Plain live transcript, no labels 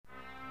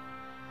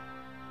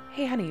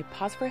Hey, honey,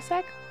 pause for a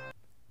sec.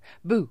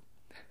 Boo.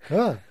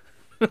 Ah,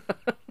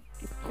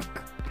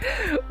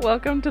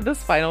 Welcome to The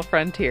Final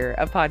Frontier,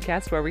 a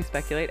podcast where we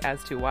speculate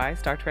as to why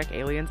Star Trek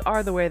aliens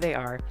are the way they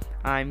are.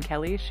 I'm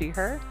Kelly, she,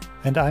 her.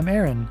 and I'm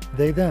Aaron,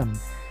 they, them.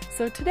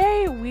 So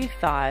today we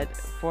thought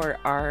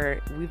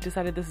we've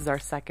decided this is our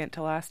second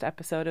to last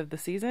episode of the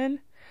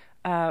season.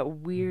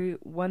 We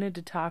wanted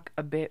to talk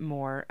a bit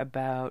more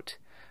about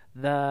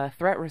the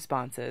threat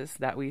responses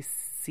that we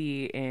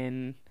see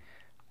in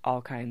all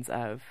kinds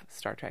of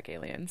Star Trek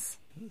aliens.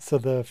 So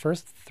the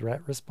first threat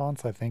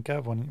response I think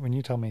of, when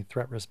you tell me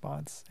threat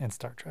response in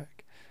Star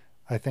Trek,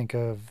 I think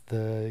of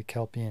the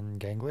Kelpian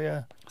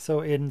ganglia.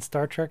 So in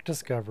Star Trek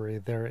Discovery,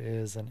 there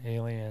is an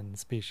alien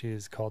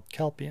species called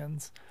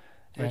Kelpians.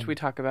 Which we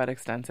talk about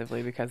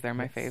extensively because they're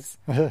my faves.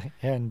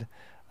 And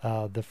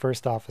the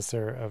first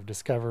officer of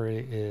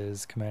Discovery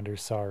is Commander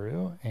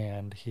Saru,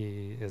 and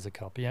he is a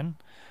Kelpian.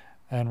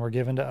 And we're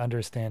given to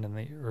understand in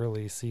the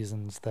early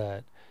seasons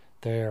that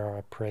they are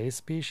a prey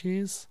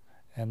species,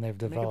 and they've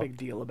developed... Make a big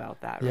deal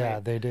about that, right? Yeah,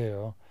 they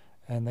do.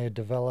 And they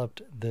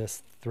developed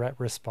this threat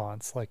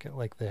response,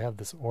 like they have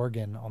this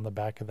organ on the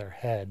back of their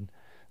head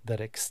that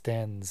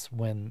extends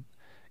when,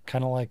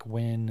 kind of like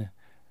when,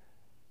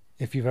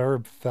 if you've ever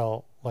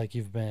felt like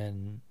you've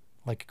been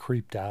like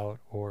creeped out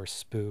or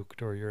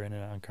spooked, or you're in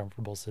an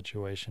uncomfortable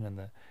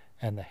situation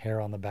and the hair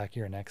on the back of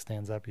your neck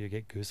stands up, you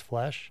get goose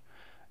flesh.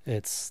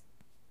 It's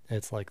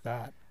like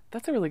that.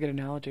 That's a really good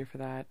analogy for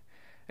that.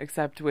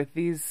 Except with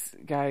these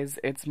guys,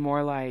 it's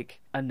more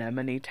like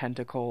anemone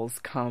tentacles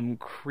come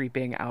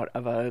creeping out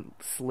of a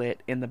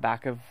slit in the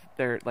back of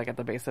their, like at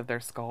the base of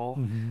their skull.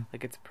 Mm-hmm.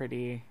 Like it's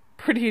pretty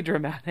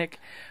dramatic,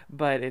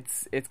 but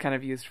it's kind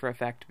of used for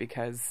effect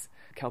because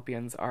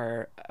Kelpians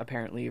are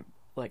apparently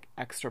like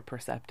extra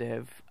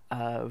perceptive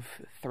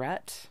of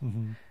threat.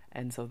 Mm-hmm.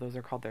 And so those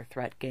are called their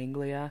threat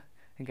ganglia.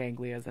 And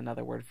ganglia is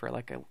another word for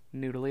like a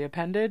noodly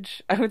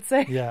appendage, I would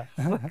say. Yeah.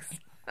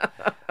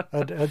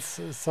 It's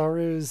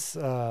Saru's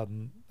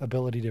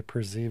ability to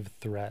perceive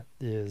threat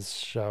is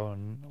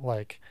shown,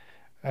 like,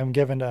 I'm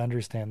given to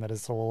understand that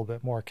it's a little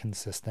bit more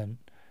consistent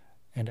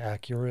and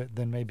accurate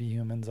than maybe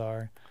humans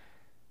are.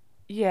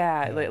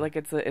 Yeah, like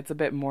it's a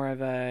bit more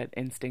of a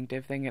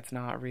instinctive thing. It's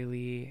not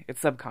really,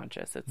 it's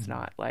subconscious. It's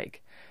not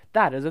like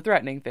that is a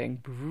threatening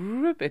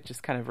thing. It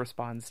just kind of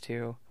responds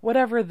to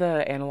whatever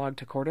the analog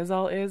to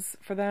cortisol is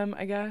for them,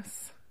 I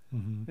guess.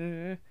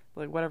 Mm-hmm.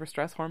 Like whatever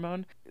stress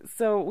hormone.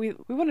 So we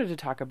wanted to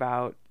talk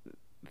about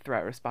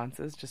threat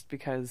responses just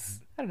because,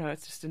 I don't know,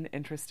 it's just an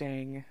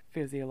interesting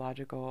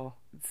physiological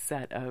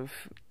set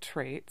of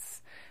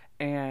traits.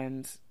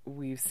 And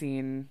we've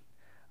seen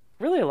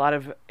really a lot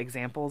of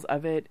examples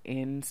of it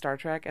in Star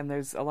Trek, and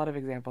there's a lot of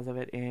examples of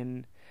it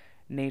in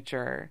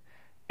nature.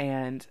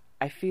 And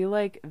I feel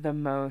like the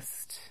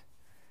most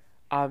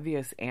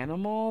obvious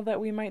animal that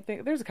we might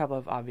think, there's a couple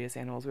of obvious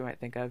animals we might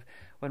think of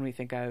when we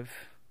think of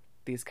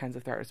these kinds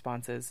of threat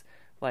responses.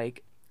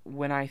 Like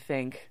when I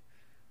think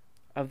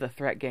of the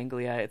threat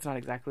ganglia, it's not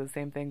exactly the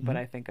same thing, but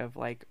I think of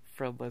like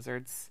frilled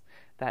lizards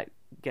that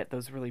get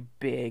those really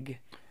big,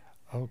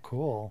 Oh,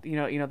 cool. you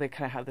know, they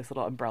kind of have this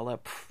little umbrella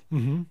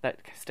Mm-hmm. that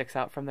sticks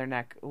out from their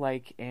neck,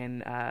 like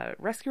in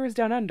Rescuers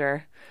Down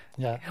Under.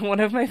 Yeah. One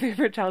of my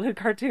favorite childhood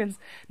cartoons.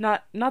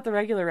 Not the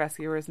regular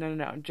Rescuers,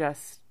 no,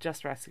 just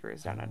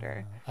Rescuers Down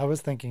Under. I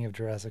was thinking of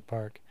Jurassic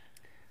Park.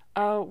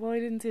 Oh, well, I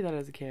didn't see that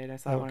as a kid. I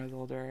saw it when I was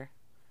older.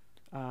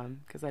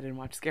 Because I didn't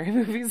watch scary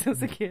movies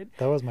as a kid.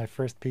 That was my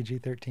first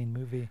PG-13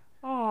 movie.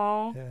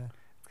 Aw. Yeah.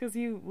 It's because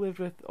you lived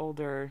with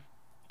older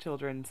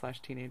children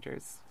 /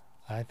 teenagers.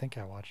 I think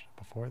I watched it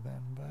before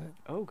then,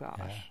 but... Oh, gosh.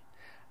 Yeah.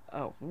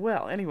 Oh,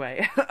 well,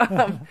 anyway.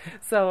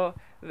 So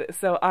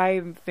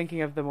I'm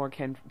thinking of the more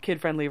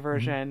kid-friendly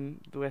version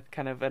with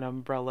kind of an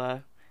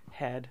umbrella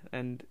head.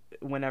 And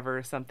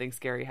whenever something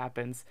scary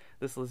happens,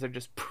 this lizard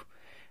just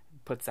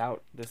puts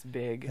out this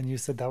big... And you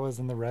said that was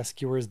in the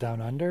Rescuers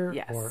Down Under?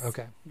 Yes. Or,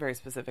 okay. Very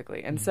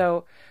specifically. And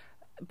so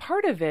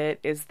part of it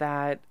is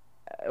that,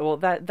 well,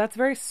 that's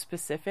very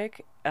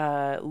specific.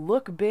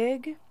 Look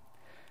big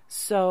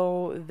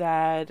so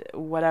that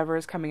whatever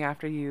is coming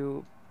after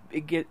you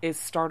is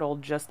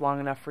startled just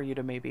long enough for you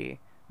to maybe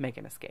make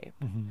an escape.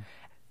 Mm-hmm.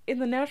 In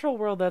the natural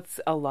world,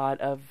 that's a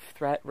lot of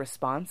threat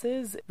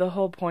responses. The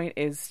whole point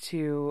is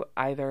to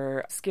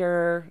either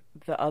scare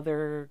the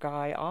other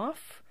guy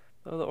off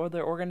or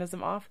the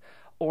organism off,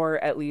 or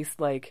at least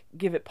like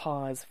give it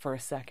pause for a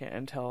second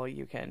until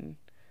you can,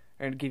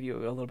 or give you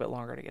a little bit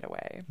longer to get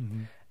away.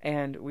 Mm-hmm.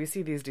 And we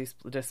see these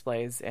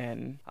displays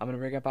in, I'm going to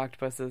bring up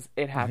octopuses.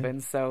 It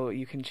happens. So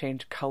you can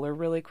change color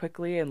really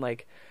quickly, and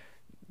like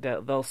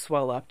they'll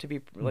swell up to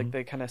be like,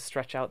 they kind of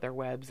stretch out their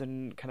webs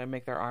and kind of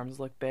make their arms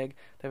look big.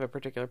 They have a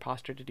particular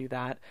posture to do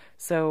that.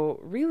 So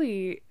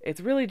really, it's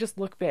really just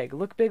look big,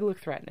 look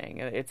threatening.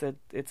 It's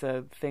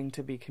a thing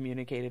to be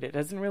communicated.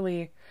 It's not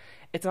really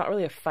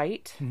a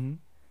fight. Mm-hmm.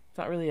 It's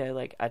not really a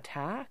like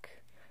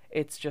attack.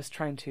 It's just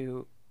trying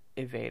to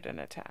evade an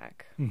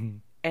attack. Mm-hmm.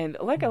 And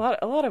like a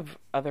lot of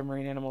other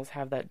marine animals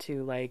have that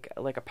too, like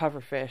a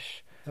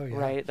pufferfish, Oh, yeah.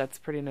 right? That's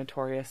pretty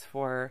notorious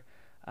for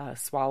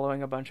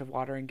swallowing a bunch of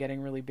water and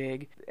getting really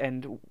big,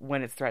 and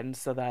when it's threatened,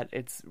 so that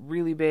it's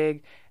really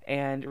big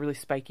and really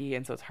spiky,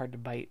 and so it's hard to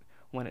bite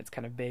when it's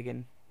kind of big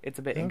and it's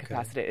a bit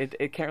incapacitated.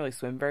 It can't really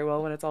swim very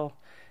well when it's all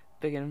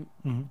big and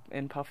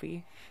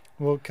puffy.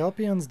 Well,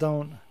 kelpians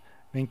don't.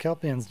 I mean,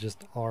 kelpians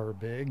just are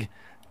big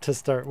to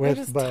start They're with,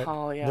 just but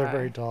tall, yeah. they're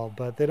very tall.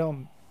 But they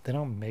don't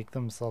make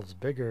themselves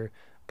bigger.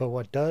 But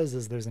what does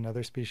is there's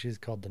another species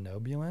called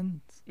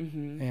Denobulans,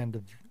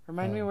 and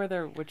Remind me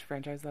which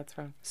franchise that's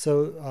from.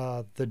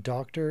 So the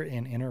Doctor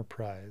in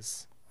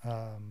Enterprise,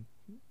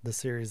 the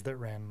series that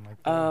ran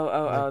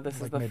like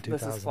this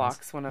is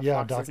Phlox, one of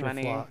yeah, Phlox's Dr.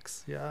 many.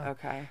 Phlox, yeah.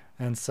 Okay.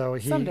 And so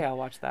someday I'll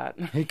watch that.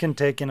 He can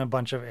take in a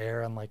bunch of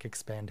air and like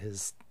expand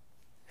his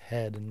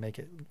head and make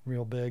it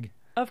real big.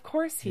 Of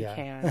course he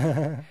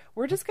can.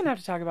 We're just gonna have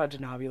to talk about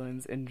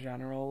Denobulans in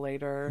general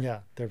later. Yeah,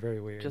 they're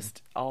very weird.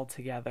 Just all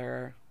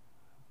together.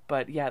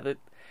 But yeah,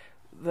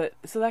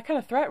 so that kind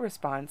of threat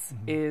response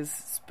is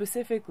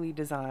specifically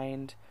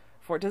designed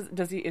for.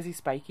 Is he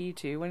spiky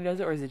too when he does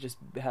it, or does he just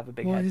have a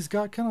big head? Well, he's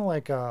got kind of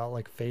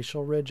like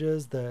facial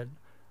ridges that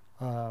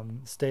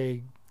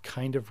stay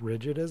kind of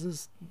rigid as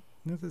his.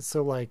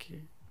 So like,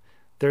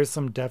 there's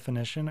some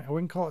definition. I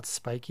wouldn't call it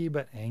spiky,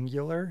 but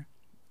angular.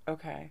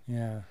 Okay.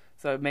 Yeah.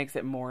 So it makes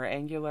it more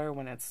angular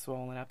when it's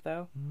swollen up,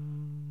 though.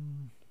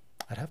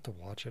 I'd have to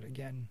watch it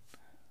again.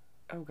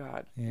 Oh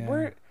God.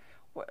 Yeah.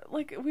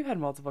 We've had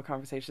multiple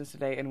conversations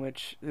today in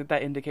which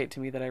that indicate to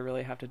me that I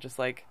really have to just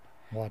like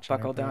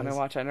buckle down and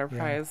watch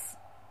Enterprise.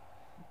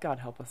 Yeah. God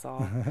help us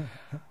all.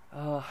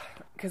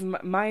 Because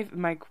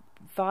my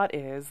thought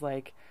is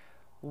like,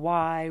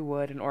 why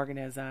would an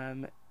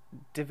organism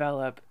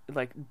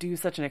do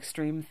such an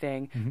extreme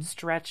thing,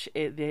 stretch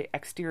the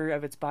exterior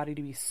of its body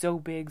to be so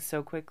big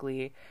so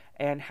quickly,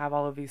 and have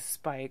all of these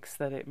spikes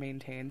that it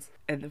maintains?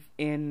 And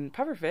in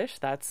pufferfish,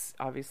 that's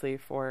obviously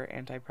for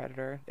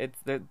anti-predator. It's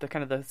the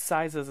kind of the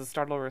size as a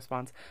startle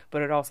response,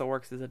 but it also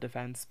works as a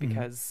defense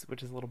because,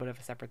 which is a little bit of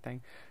a separate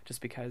thing,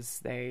 just because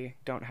they're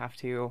not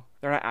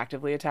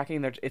actively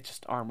attacking. It's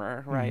just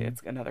armor, right?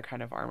 It's another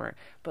kind of armor.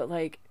 But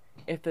like,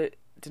 if the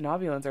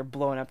Denobulans are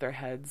blowing up their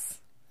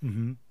heads.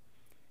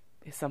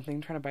 Is something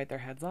trying to bite their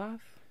heads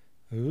off?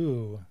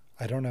 Ooh,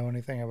 I don't know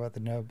anything about the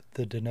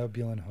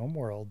Denobulan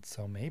homeworld,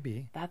 so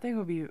maybe. That thing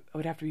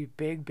would have to be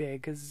big,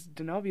 because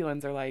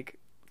Denobulans are like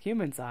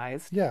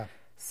human-sized. Yeah.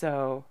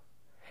 So,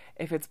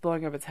 if it's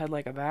blowing up its head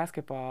like a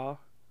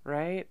basketball,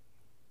 right?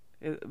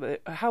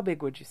 How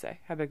big would you say?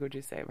 How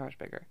much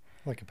bigger?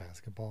 Like a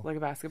basketball. Like a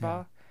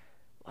basketball?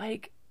 Yeah.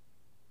 Like,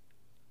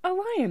 a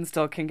lion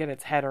still can get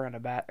its head around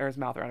or his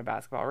mouth around a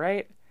basketball,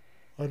 right?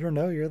 I don't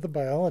know. You're the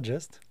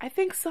biologist. I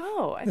think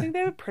so. I think they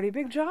have pretty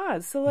big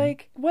jaws. So,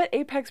 like, what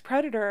apex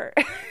predator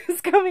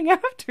is coming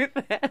after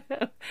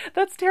them?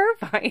 That's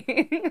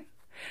terrifying.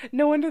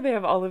 No wonder they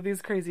have all of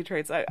these crazy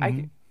traits.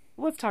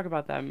 Let's talk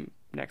about them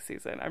next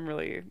season.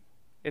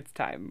 It's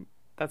time.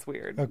 That's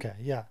weird. Okay,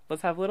 yeah.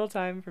 Let's have little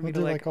time for me to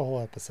like a whole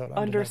episode on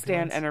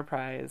understand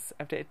Enterprise.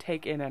 I have to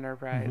take in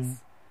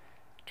Enterprise.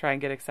 Try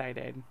and get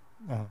excited.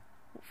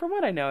 From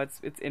what I know,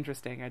 it's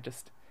interesting. I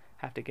just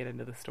have to get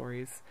into the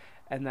stories,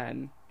 and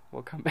then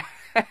we'll come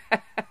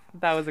back.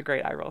 That was a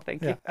great eye roll.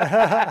 Thank you.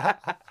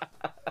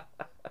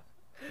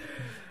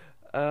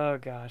 Oh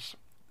gosh.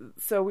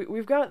 So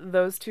we've got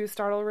those two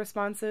startle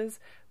responses,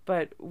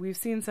 but we've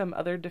seen some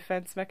other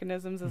defense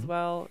mechanisms as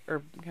well,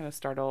 or kind of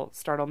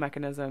startle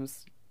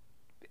mechanisms,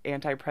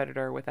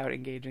 anti-predator without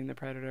engaging the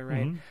predator,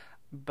 right?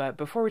 But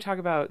before we talk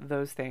about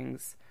those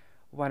things,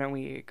 why don't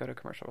we go to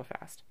commercial real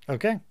fast?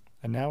 Okay.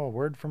 And now a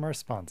word from our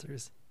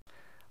sponsors.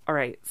 All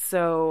right,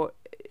 so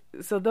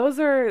those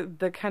are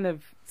the kind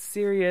of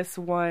serious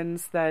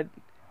ones that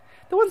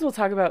the ones we'll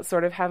talk about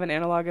sort of have an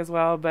analog as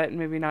well, but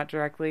maybe not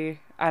directly.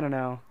 I don't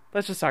know.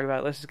 Let's just talk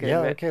about it. Let's just get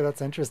into it. Yeah, okay,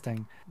 that's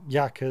interesting.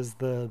 Yeah, because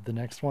the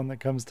next one that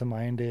comes to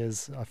mind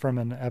is from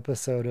an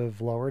episode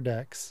of Lower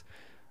Decks,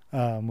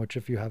 which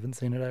if you haven't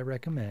seen it, I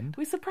recommend.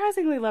 We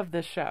surprisingly love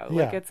this show.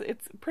 Yeah. Like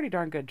it's a pretty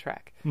darn good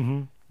track.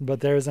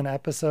 But there's an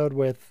episode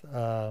with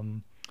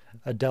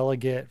a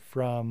delegate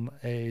from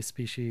a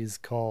species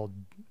called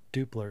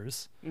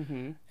Duplers,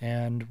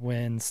 and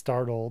when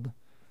startled,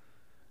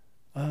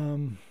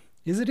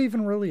 is it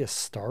even really a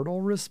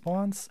startle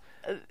response?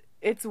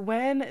 It's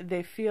when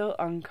they feel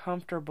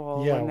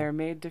uncomfortable, when they're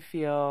made to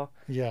feel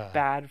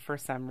bad for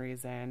some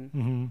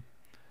reason.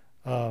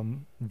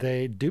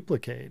 They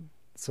duplicate,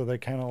 so they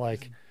kind of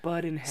like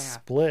bud in half,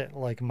 split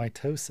like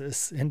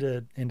mitosis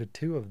into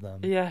two of them.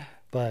 Yeah.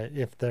 But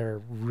if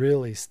they're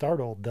really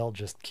startled, they'll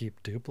just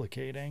keep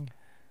duplicating.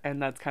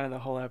 And that's kind of the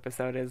whole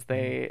episode is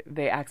they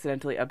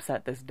accidentally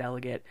upset this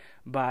delegate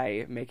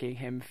by making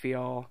him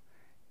feel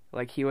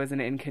like he was an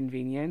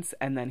inconvenience,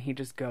 and then he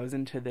just goes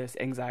into this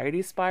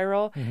anxiety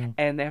spiral,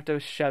 and they have to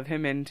shove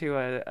him into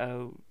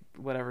a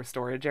whatever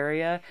storage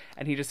area,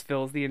 and he just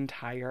fills the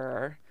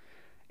entire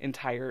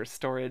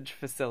storage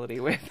facility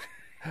with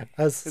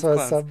as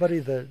somebody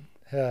that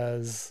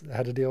has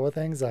had to deal with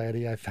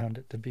anxiety, I found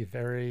it to be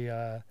very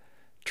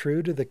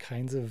true to the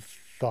kinds of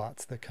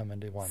thoughts that come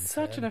into one's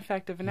Such head. an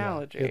effective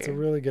analogy. Yeah, it's a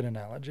really good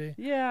analogy.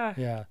 Yeah.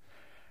 Yeah.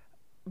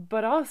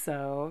 But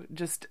also,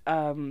 just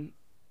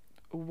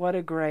what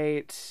a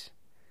great...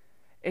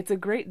 It's a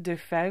great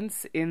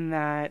defense in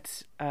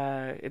that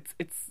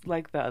it's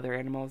like the other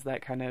animals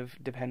that kind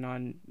of depend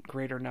on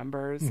greater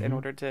numbers in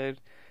order to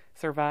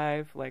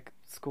survive, like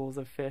schools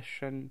of fish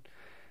and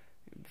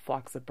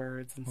flocks of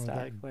birds and Or stuff.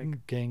 that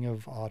Like, gang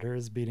of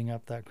otters beating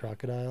up that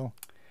crocodile.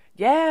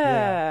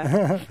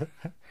 yeah.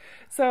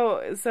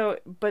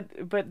 But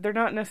they're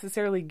not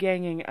necessarily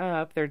ganging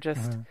up. They're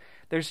just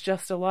there's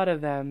just a lot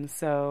of them.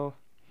 So,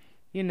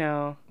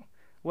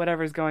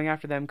 whatever's going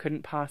after them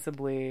couldn't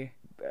possibly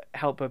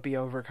help but be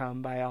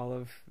overcome by all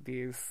of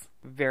these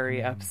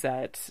very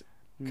upset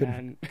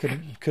men.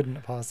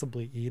 Couldn't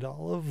possibly eat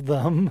all of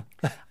them.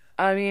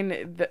 I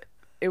mean,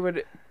 it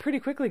would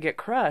pretty quickly get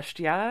crushed,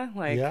 yeah?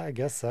 Like, yeah, I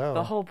guess so.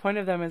 the whole point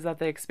of them is that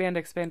they expand.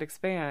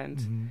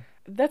 Mm-hmm.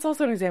 That's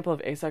also an example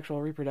of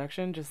asexual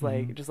reproduction, just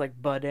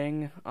like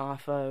budding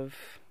off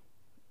of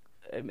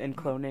and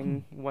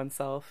cloning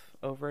oneself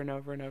over and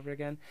over and over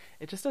again.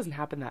 It just doesn't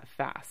happen that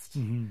fast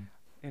in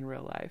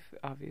real life,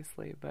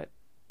 obviously,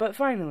 But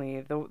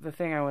finally, the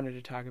thing I wanted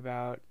to talk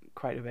about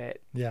quite a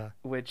bit,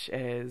 which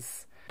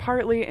is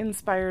partly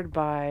inspired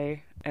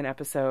by an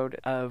episode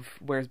of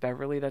Where's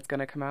Beverly that's going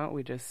to come out.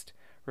 We just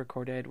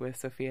recorded with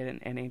Sophia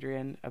and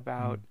Adrian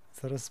about... Is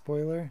that a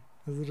spoiler?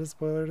 Is it a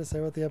spoiler to say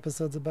what the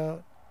episode's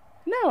about?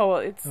 No,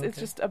 it's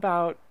just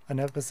about...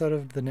 An episode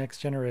of The Next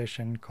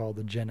Generation called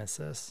The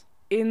Genesis.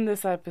 In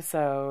this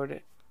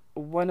episode,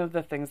 one of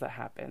the things that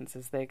happens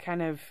is they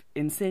kind of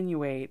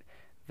insinuate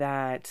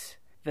that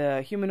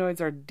the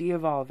humanoids are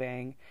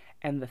de-evolving,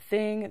 and the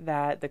thing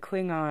that the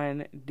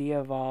Klingon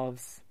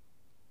de-evolves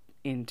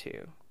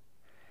into,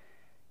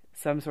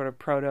 some sort of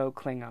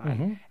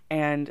proto-Klingon.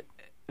 And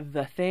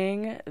the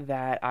thing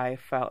that I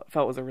felt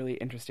was a really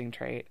interesting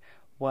trait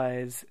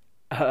was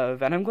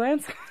venom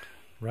glands.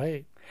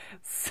 Right.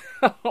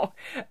 So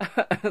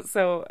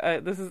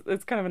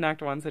it's kind of an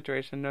Act 1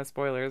 situation, no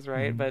spoilers,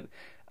 right? But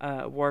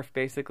Worf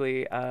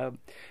basically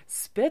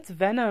spits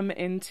venom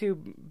into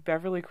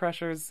Beverly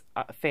Crusher's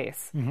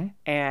face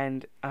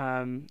and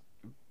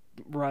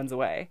runs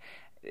away.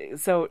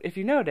 So if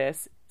you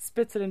notice,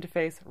 spits it into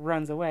face,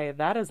 runs away.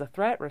 That is a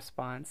threat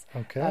response.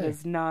 Okay. That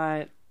is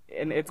not,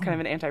 and it's kind of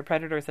an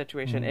anti-predator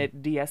situation.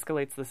 It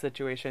de-escalates the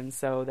situation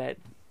so that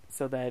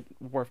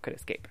Worf could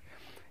escape.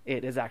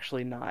 It is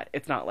actually not.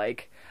 It's not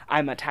like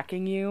I'm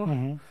attacking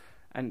you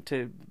and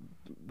to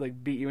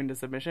like beat you into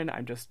submission.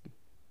 I'm just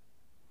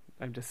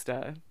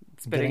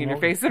spitting in your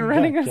face and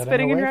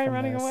spitting in your eye and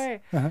running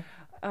away.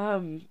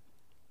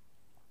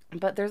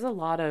 But there's a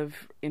lot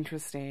of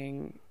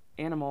interesting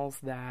animals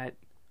that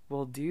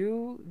will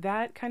do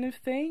that kind of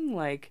thing.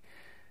 Like,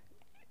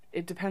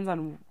 it depends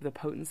on the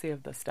potency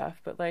of the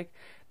stuff, but like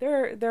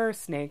there are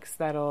snakes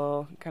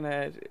that'll kind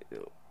of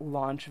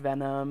launch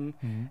venom,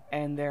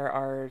 and there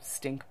are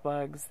stink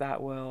bugs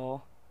that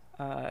will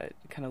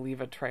kind of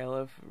leave a trail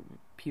of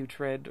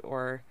putrid,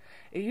 or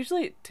it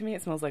usually, to me,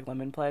 it smells like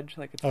lemon pledge.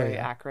 Like, it's very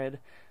acrid.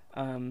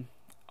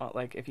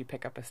 Like if you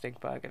pick up a stink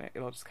bug and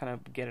it'll just kind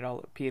of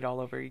pee it all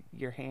over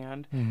your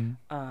hand.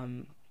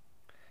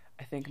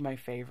 I think my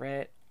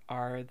favorite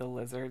are the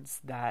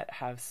lizards that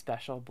have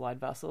special blood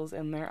vessels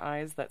in their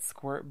eyes that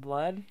squirt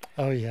blood.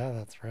 Oh yeah,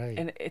 that's right.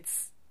 And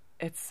it's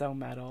so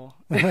metal.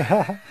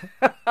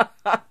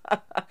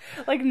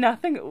 Like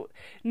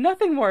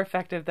nothing more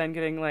effective than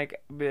getting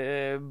like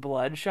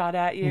blood shot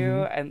at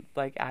you, and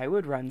like I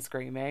would run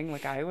screaming.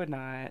 Like I would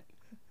not.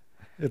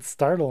 It's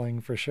startling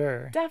for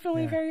sure.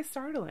 Definitely very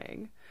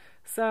startling.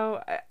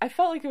 So I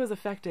felt like it was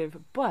effective,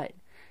 but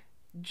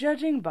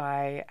judging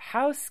by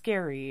how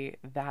scary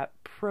that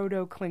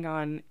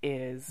proto-Klingon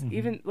is,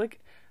 even like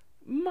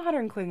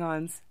modern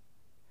Klingons,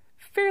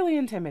 fairly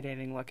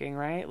intimidating looking,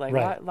 right?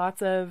 Like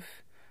lots of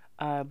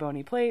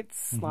bony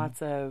plates,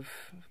 lots of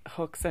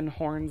hooks and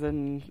horns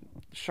and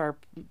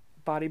sharp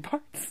body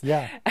parts.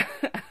 Yeah.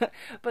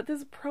 But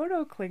this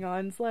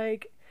proto-Klingon's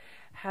like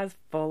has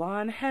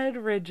full-on head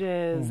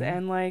ridges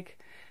and like...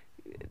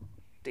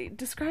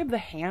 Describe the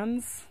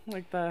hands,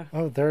 like the...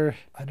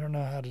 I don't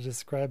know how to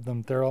describe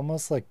them. They're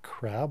almost like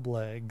crab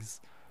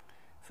legs.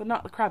 So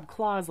not the crab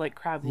claws, like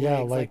crab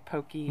legs, like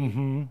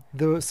pokey.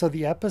 So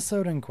the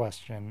episode in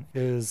question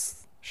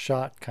is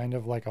shot kind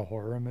of like a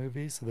horror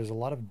movie, so there's a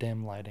lot of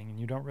dim lighting, and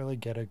you don't really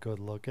get a good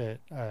look at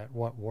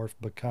what Worf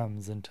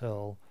becomes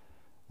until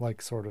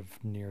like sort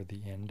of near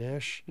the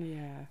end-ish.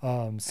 Yeah.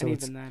 So and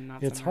even then,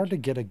 not it's so hard to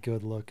get a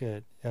good look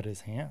at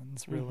his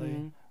hands,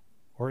 really.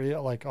 Or,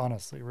 like,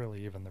 honestly,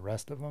 really, even the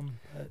rest of them.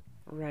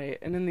 Right.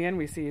 And in the end,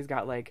 we see he's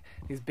got, like,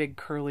 these big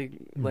curly,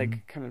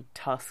 like, kind of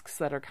tusks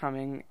that are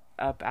coming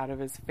up out of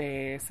his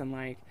face, and,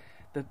 like,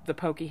 the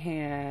pokey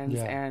hands,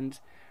 and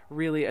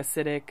really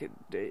acidic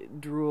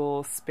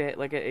drool spit.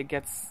 Like, it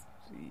gets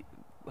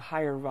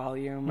higher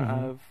volume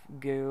of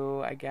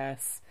goo, I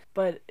guess.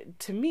 But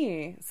to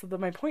me,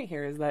 my point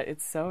here is that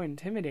it's so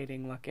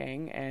intimidating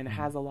looking and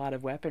has a lot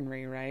of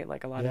weaponry, right?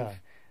 Like, a lot of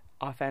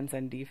offense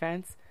and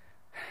defense.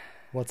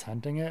 What's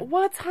hunting it?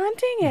 What's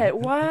hunting it?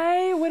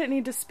 Why would it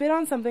need to spit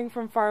on something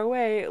from far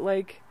away?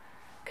 Like,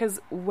 because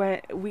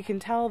when we can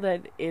tell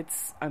that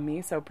it's a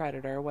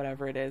mesopredator,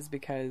 whatever it is,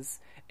 because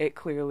it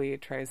clearly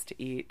tries to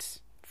eat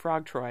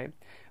frog Troy,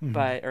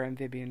 or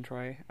amphibian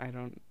Troy.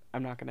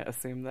 I'm not going to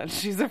assume that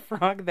she's a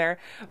frog there,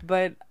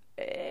 but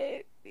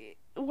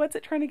what's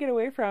it trying to get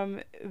away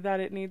from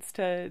that it needs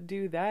to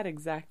do that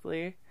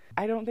exactly?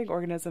 I don't think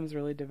organisms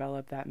really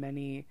develop that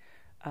many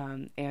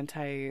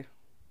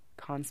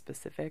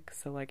anti-conspecific,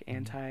 so like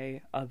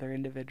anti-other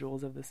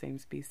individuals of the same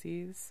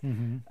species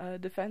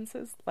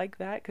defenses like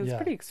that, because it's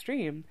pretty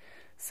extreme.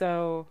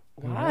 So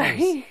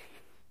why?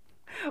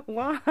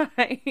 Why?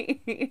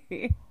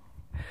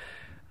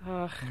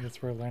 I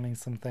guess we're learning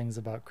some things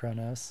about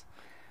Kronos.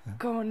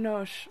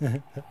 Gosh.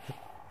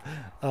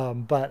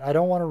 But I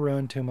don't want to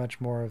ruin too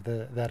much more of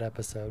that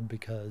episode,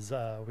 because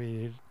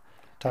we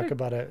talk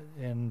about it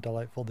in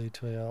delightful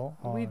detail.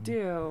 We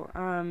do.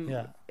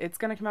 It's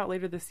going to come out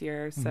later this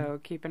year, so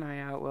keep an eye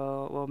out.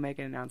 We'll make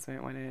an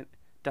announcement when it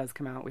does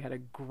come out. We had a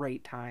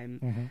great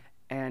time.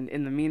 And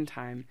in the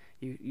meantime,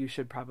 you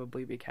should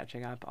probably be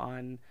catching up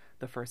on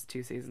the first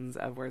 2 seasons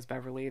of Where's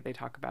Beverly. They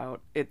talk about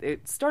it.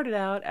 It started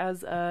out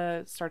as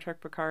a Star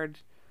Trek Picard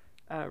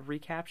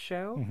recap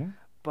show,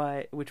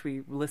 which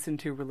we listened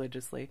to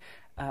religiously.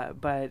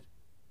 But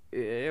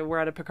we're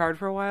out of Picard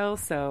for a while,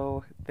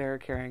 so they're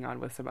carrying on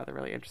with some other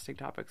really interesting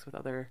topics with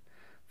other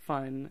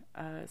fun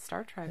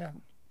Star Trek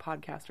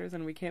podcasters,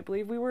 and we can't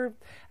believe we were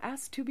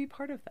asked to be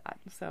part of that.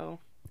 So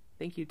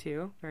thank you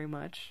too very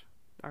much,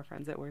 our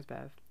friends at Where's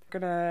Bev. We're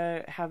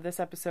gonna have this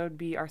episode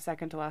be our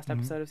second to last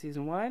episode of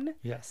season 1.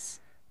 Yes.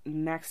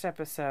 Next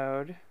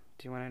episode,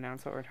 do you want to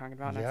announce what we're talking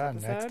about next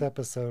episode? Yeah, next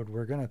episode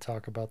we're going to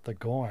talk about the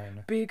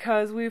Gorn.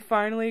 Because we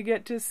finally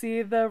get to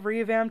see the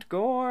revamped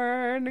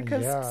Gorn,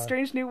 because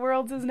Strange New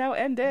Worlds is now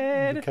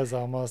ended. Because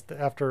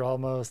after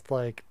almost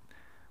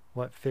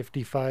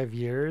 55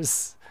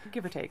 years?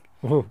 Give or take.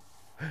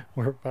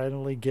 We're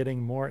finally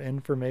getting more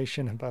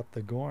information about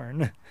the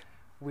Gorn.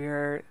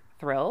 We're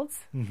thrilled.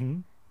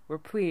 We're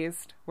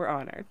pleased. We're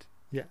honored.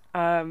 Yeah.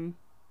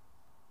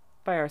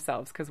 By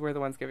ourselves, because we're the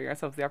ones giving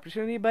ourselves the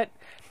opportunity, but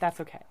that's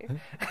okay.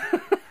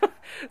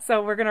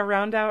 So we're going to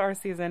round out our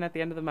season at the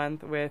end of the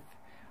month with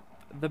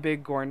the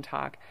big Gorn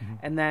talk.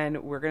 And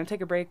then we're going to take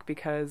a break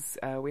because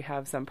we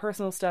have some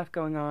personal stuff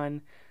going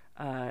on.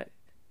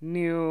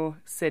 New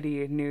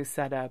city, new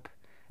setup.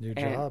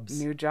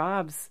 New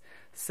jobs.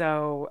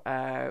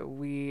 So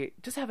we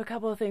just have a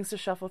couple of things to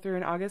shuffle through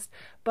in August,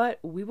 but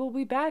we will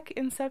be back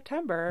in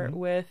September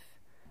with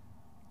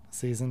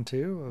season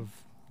 2 of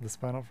The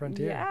Spinal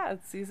Frontier. Yeah,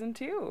 it's season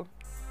 2.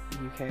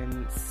 You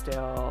can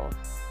still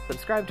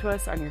subscribe to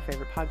us on your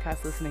favorite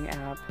podcast listening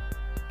app.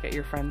 Get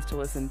your friends to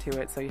listen to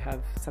it so you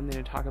have something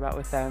to talk about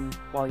with them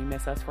while you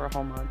miss us for a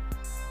whole month.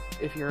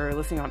 If you're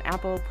listening on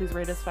Apple, please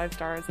rate us 5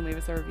 stars and leave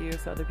us a review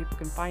so other people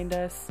can find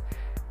us.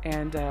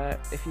 And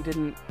if you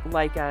didn't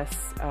like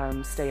us,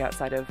 stay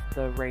outside of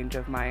the range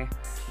of my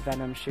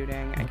venom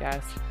shooting, I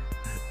guess.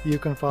 You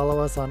can follow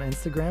us on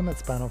Instagram at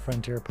Spinal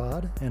Frontier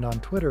Pod and on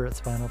Twitter at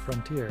Spinal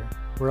Frontier.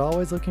 We're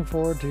always looking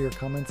forward to your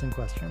comments and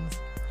questions.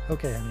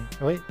 Okay, honey.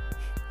 Wait.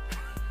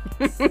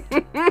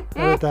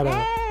 Edit that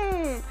out.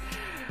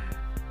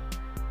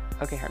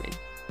 Okay, honey.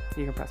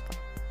 You can press play.